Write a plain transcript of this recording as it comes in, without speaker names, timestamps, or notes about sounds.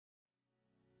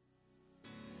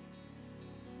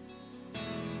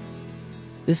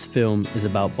This film is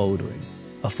about bouldering,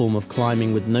 a form of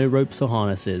climbing with no ropes or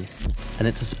harnesses, and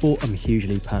it's a sport I'm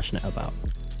hugely passionate about.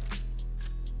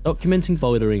 Documenting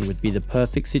bouldering would be the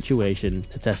perfect situation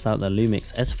to test out the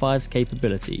Lumix S5's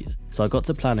capabilities, so I got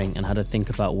to planning and had to think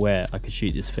about where I could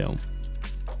shoot this film.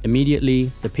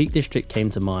 Immediately, the Peak District came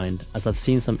to mind, as I've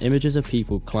seen some images of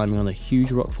people climbing on the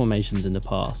huge rock formations in the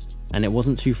past, and it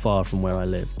wasn't too far from where I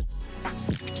lived.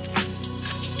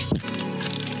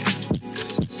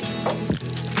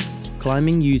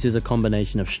 Climbing uses a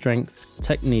combination of strength,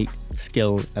 technique,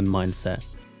 skill, and mindset,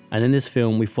 and in this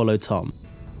film we follow Tom,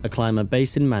 a climber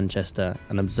based in Manchester,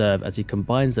 and observe as he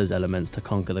combines those elements to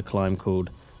conquer the climb called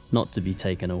Not to Be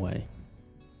Taken Away.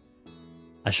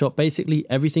 I shot basically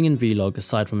everything in Vlog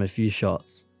aside from a few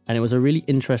shots, and it was a really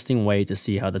interesting way to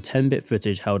see how the 10-bit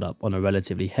footage held up on a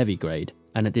relatively heavy grade,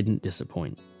 and it didn't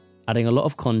disappoint. Adding a lot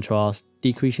of contrast,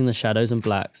 decreasing the shadows and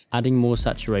blacks, adding more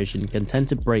saturation can tend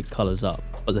to break colours up,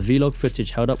 but the Vlog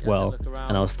footage held up well,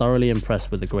 and I was thoroughly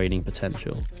impressed with the grading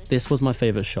potential. This was my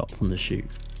favourite shot from the shoot.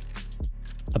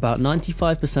 About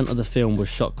 95% of the film was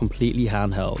shot completely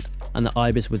handheld, and the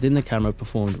IBIS within the camera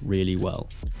performed really well.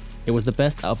 It was the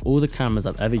best out of all the cameras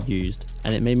I've ever used,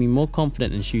 and it made me more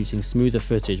confident in shooting smoother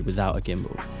footage without a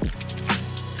gimbal.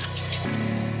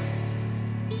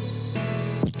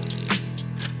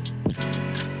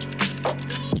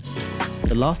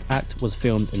 The last act was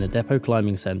filmed in the Depot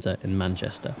Climbing Centre in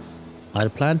Manchester. I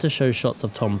had planned to show shots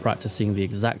of Tom practicing the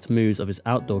exact moves of his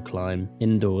outdoor climb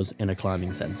indoors in a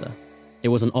climbing centre. It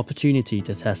was an opportunity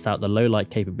to test out the low light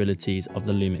capabilities of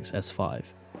the Lumix S5.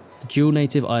 The dual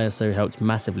native ISO helped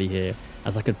massively here,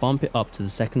 as I could bump it up to the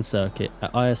second circuit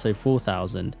at ISO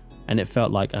 4000, and it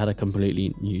felt like I had a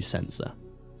completely new sensor.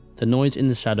 The noise in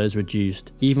the shadows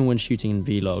reduced even when shooting in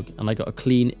Vlog, and I got a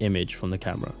clean image from the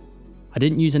camera. I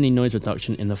didn't use any noise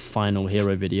reduction in the final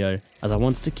hero video, as I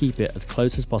wanted to keep it as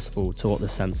close as possible to what the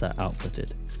sensor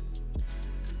outputted.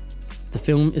 The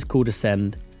film is called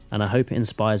Ascend, and I hope it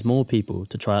inspires more people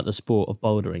to try out the sport of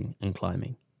bouldering and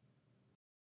climbing.